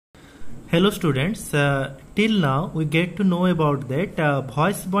Hello students, till now we get to know about that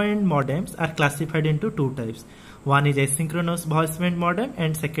voice band modems are classified into two types. One is asynchronous voice band modem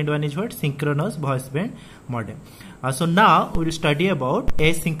and second one is what? Synchronous voice band modem. So now we will study about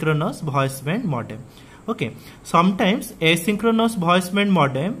asynchronous voice band modem. Okay, sometimes asynchronous voice band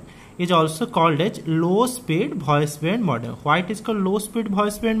modem is also called as low speed voice band modem. Why it is called low speed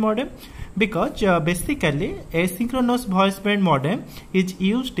voice band modem? Because basically asynchronous voice band modem is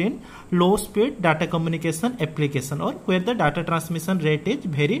used in low speed data communication application or where the data transmission rate is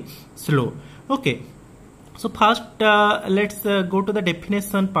very slow. Okay, so first let's go to the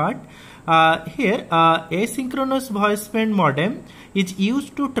definition part. Here asynchronous voice band modem is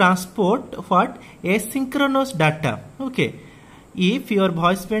used to transport what? Asynchronous data. Okay, if your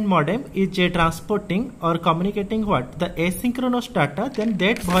voice band modem is transporting or communicating what? The asynchronous data, then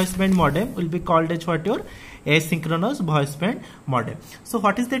that voice band modem will be called as what? Your asynchronous voice band modem. So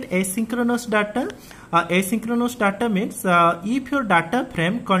what is that asynchronous data? Asynchronous data means if your data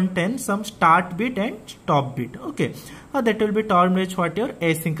frame contains some start bit and stop bit, okay, that will be termed as what? Your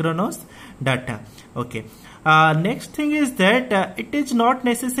asynchronous data. Okay, next thing is that it is not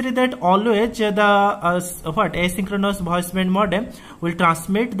necessary that always the what asynchronous voice band modem will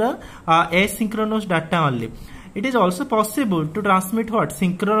transmit the asynchronous data only. It is also possible to transmit what?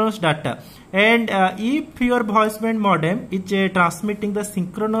 Synchronous data. And if your voice band modem is transmitting the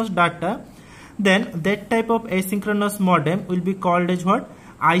synchronous data, then that type of asynchronous modem will be called as what?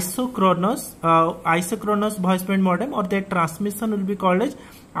 Isochronous voice band modem, or that transmission will be called as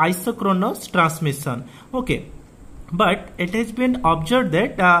isochronous transmission. Okay, but it has been observed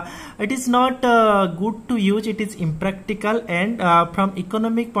that it is not good to use. It is impractical, and from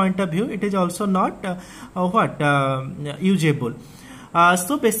economic point of view it is also not usable.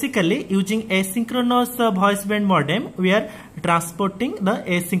 So basically using asynchronous voice band modem, we are transporting the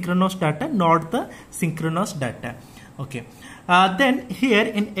asynchronous data, not the synchronous data. Okay, then here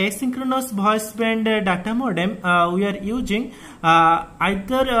in asynchronous voice band data modem, we are using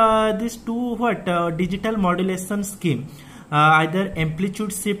either these two digital modulation scheme, either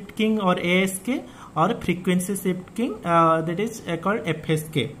amplitude shift king or ASK, or frequency shift king, that is called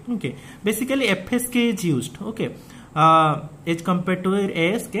FSK. Okay, basically FSK is used. Okay, as compared to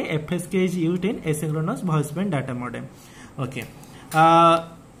ASK, FSK is used in asynchronous voice band data modem. Okay,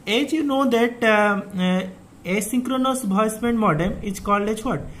 as you know that asynchronous voice band modem is called as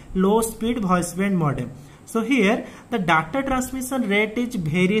what? Low speed voice band modem. So here the data transmission rate is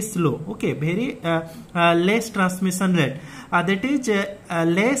very slow. Okay, very less transmission rate, that is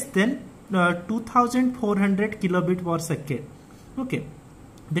less than 2400 kilobit per second. Okay,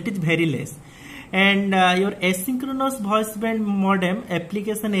 that is very less. And your asynchronous voice band modem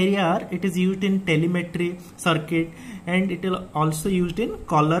application area, it is used in telemetry circuit, and it is also used in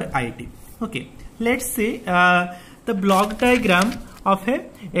caller ID. Okay, let's see the block diagram of a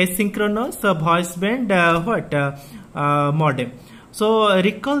asynchronous voice band modem. So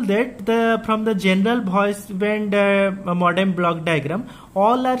recall that from the general voice band modem block diagram,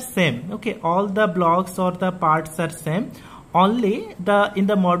 all are same. Okay, all the blocks or the parts are same. Only in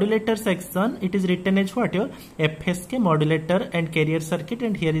the modulator section it is written as what? Your FSK modulator and carrier circuit,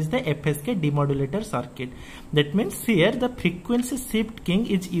 and here is the FSK demodulator circuit. That means here the frequency shift king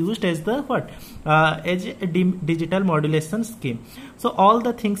is used as the what? As a digital modulation scheme. So all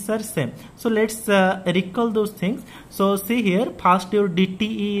the things are same. So let's recall those things. So see here, first your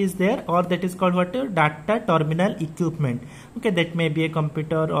DTE is there, or that is called what? Your data terminal equipment. Okay, that may be a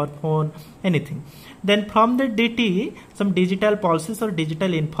computer or phone, anything. Then from the DTE, some digital pulses or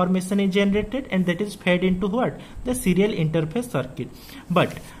digital information is generated, and that is fed into what? The serial interface circuit.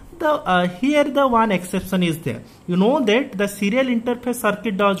 But here the one exception is there. You know that the serial interface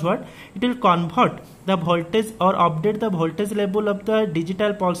circuit does what? It will convert the voltage or update the voltage level of the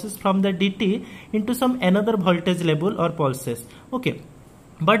digital pulses from the DT into some another voltage level or pulses. Okay,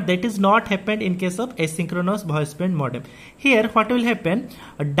 but that is not happened in case of asynchronous voice band modem. Here what will happen?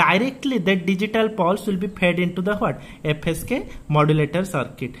 Directly that digital pulse will be fed into the what? FSK modulator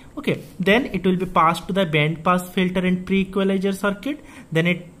circuit. Okay, then it will be passed to the band pass filter and pre-equalizer circuit. Then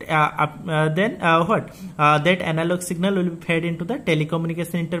it that analog signal will be fed into the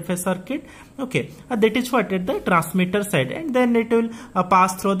telecommunication interface circuit. Okay, that is what? At the transmitter side, and then it will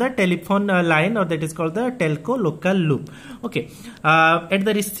pass through the telephone line, or that is called the telco local loop. Okay, at the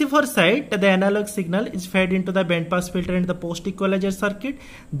the receiver side, the analog signal is fed into the band pass filter and the post equalizer circuit.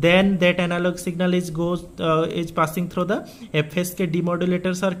 Then that analog signal is passing through the FSK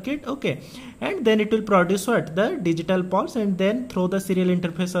demodulator circuit. Okay, and then it will produce what? The digital pulse, and then through the serial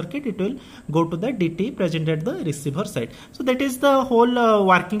interface circuit it will go to the DT present at the receiver side. So that is the whole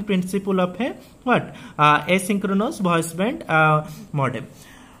working principle of a asynchronous voice band modem.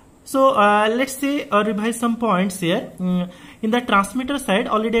 So let's say revise some points here. In the transmitter side,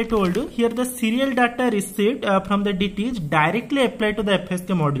 already I told you, here the serial data received from the DT is directly applied to the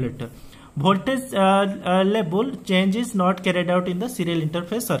FSK modulator. Voltage level change is not carried out in the serial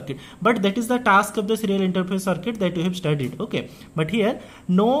interface circuit, but that is the task of the serial interface circuit that you have studied. Okay, but here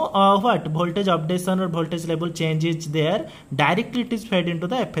no voltage updation or voltage level change is there. Directly it is fed into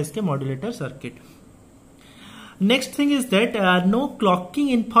the FSK modulator circuit. Next thing is that no clocking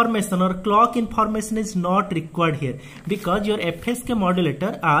information or clock information is not required here, because your FSK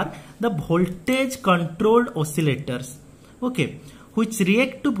modulator are the voltage controlled oscillators, okay, which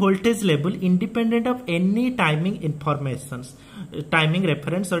react to voltage level independent of any timing informations, timing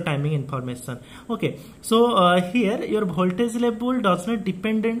reference or timing information. Okay, so here your voltage level does not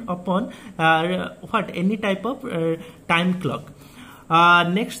dependent upon any type of time clock.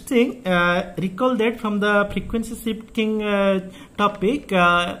 Next thing, recall that from the frequency shifting topic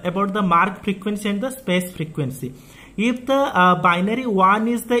about the mark frequency and the space frequency. If the binary 1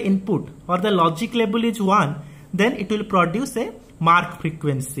 is the input or the logic label is 1, then it will produce a mark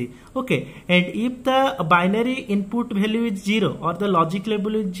frequency. Okay, and if the binary input value is 0 or the logic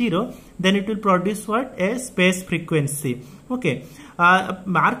label is 0, then it will produce what? A space frequency. Okay,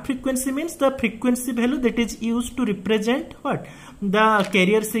 mark frequency means the frequency value that is used to represent what? The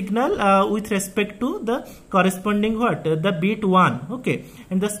carrier signal with respect to the corresponding the bit 1. Okay,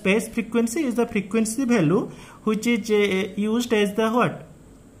 and the space frequency is the frequency value which is used as the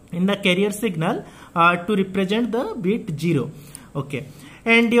in the carrier signal to represent the bit 0. Okay,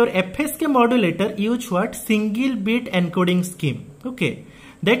 and your FSK modulator use single bit encoding scheme. Okay,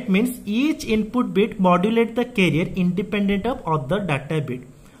 that means each input bit modulate the carrier independent of other data bit.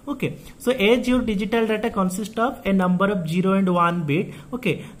 Okay, so as your digital data consists of a number of 0 and 1 bit,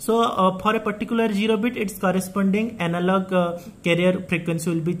 okay, so for a particular 0 bit its corresponding analog carrier frequency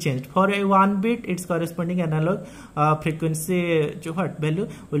will be changed. For a 1 bit its corresponding analog frequency value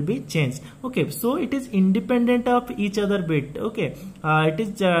will be changed. Okay, so it is independent of each other bit. Okay, it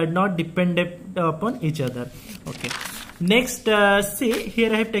is not dependent upon each other. Okay, next see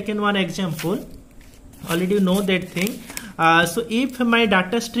here I have taken one example. Already you know that thing. So if my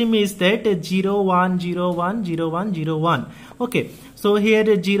data stream is that 0 1 0 1 0 1 0 1, okay, so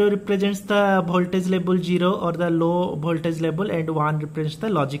here 0 represents the voltage level 0 or the low voltage level, and 1 represents the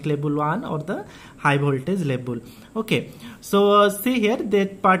logic level 1 or the high voltage level. Okay, so see here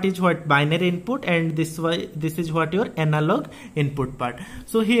that part is binary input, and this is your analog input part.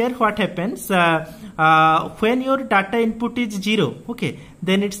 So here what happens when your data input is 0, okay,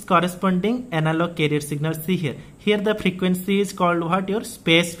 then its corresponding analog carrier signal. See here the frequency is called your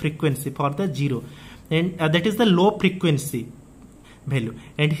space frequency for the 0, and that is the low frequency value,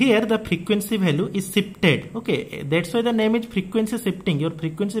 and here the frequency value is shifted. Okay, that's why the name is frequency shifting. Your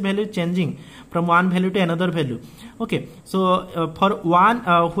frequency value is changing from one value to another value. Okay, so for one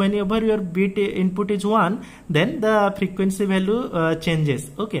whenever your bit input is 1, then the frequency value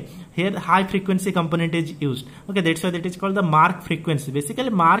changes. Okay, here high frequency component is used. Okay, that's why that is called the mark frequency. Basically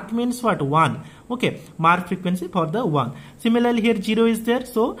mark means 1. Okay, mark frequency for the 1. Similarly here 0 is there,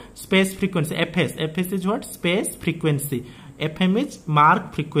 so space frequency fs is space frequency. FM is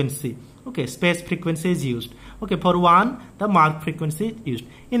mark frequency. Okay, space frequency is used. Okay, for 1 the mark frequency is used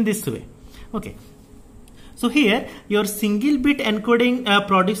in this way. Okay, so here your single bit encoding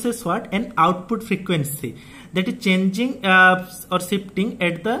produces an output frequency that is changing or shifting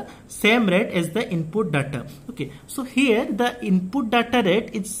at the same rate as the input data. Okay, so here the input data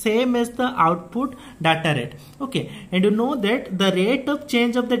rate is same as the output data rate. Okay, and you know that the rate of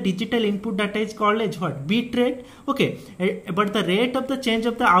change of the digital input data is called as bit rate. Okay, but the rate of the change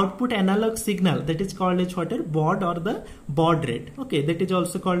of the output analog signal, that is called as baud or the baud rate. Okay, that is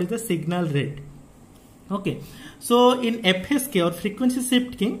also called as the signal rate. Okay, so in FSK or frequency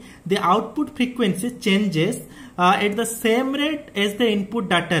shifting, the output frequency changes at the same rate as the input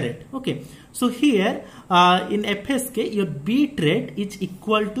data rate. Okay, so here in FSK your bit rate is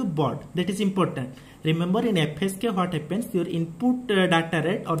equal to baud. That is important. Remember in FSK what happens, your input data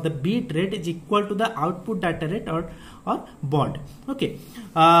rate or the bit rate is equal to the output data rate or baud. Okay,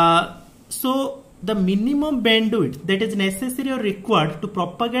 so the minimum bandwidth that is necessary or required to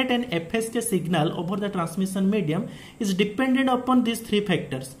propagate an FSK signal over the transmission medium is dependent upon these three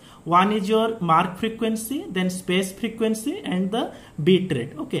factors. One is your mark frequency, then space frequency, and the bit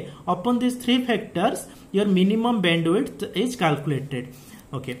rate. Okay, upon these three factors, your minimum bandwidth is calculated.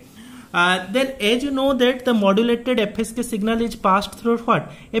 Okay. Then as you know that the modulated FSK signal is passed through what?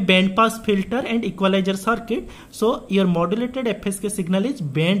 A band pass filter and equalizer circuit. So your modulated FSK signal is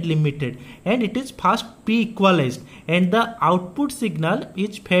band limited and it is fast pre-equalized, and the output signal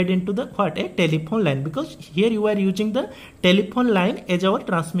is fed into the what? A telephone line, because here you are using the telephone line as our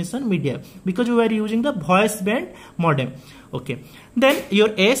transmission media, because you are using the voice band modem. Okay, then your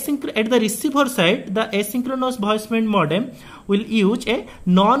at the receiver side, the asynchronous voice band modem will use a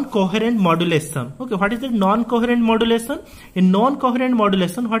non-coherent modulation. Okay, what is the non-coherent modulation? In non-coherent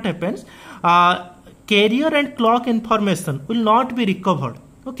modulation, what happens? Carrier and clock information will not be recovered.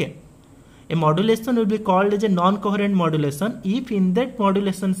 Okay, a modulation will be called as a non-coherent modulation if in that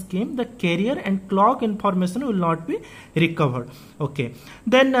modulation scheme the carrier and clock information will not be recovered. Okay,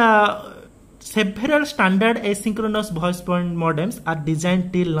 then several standard asynchronous voice band modems are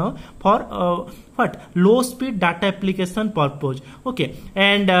designed till now for low speed data application purpose. Okay,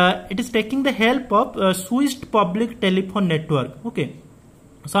 and it is taking the help of switched public telephone network. Okay,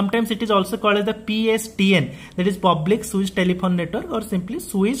 sometimes it is also called as the PSTN, that is public switched telephone network, or simply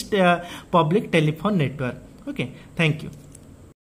switched public telephone network. Okay, thank you.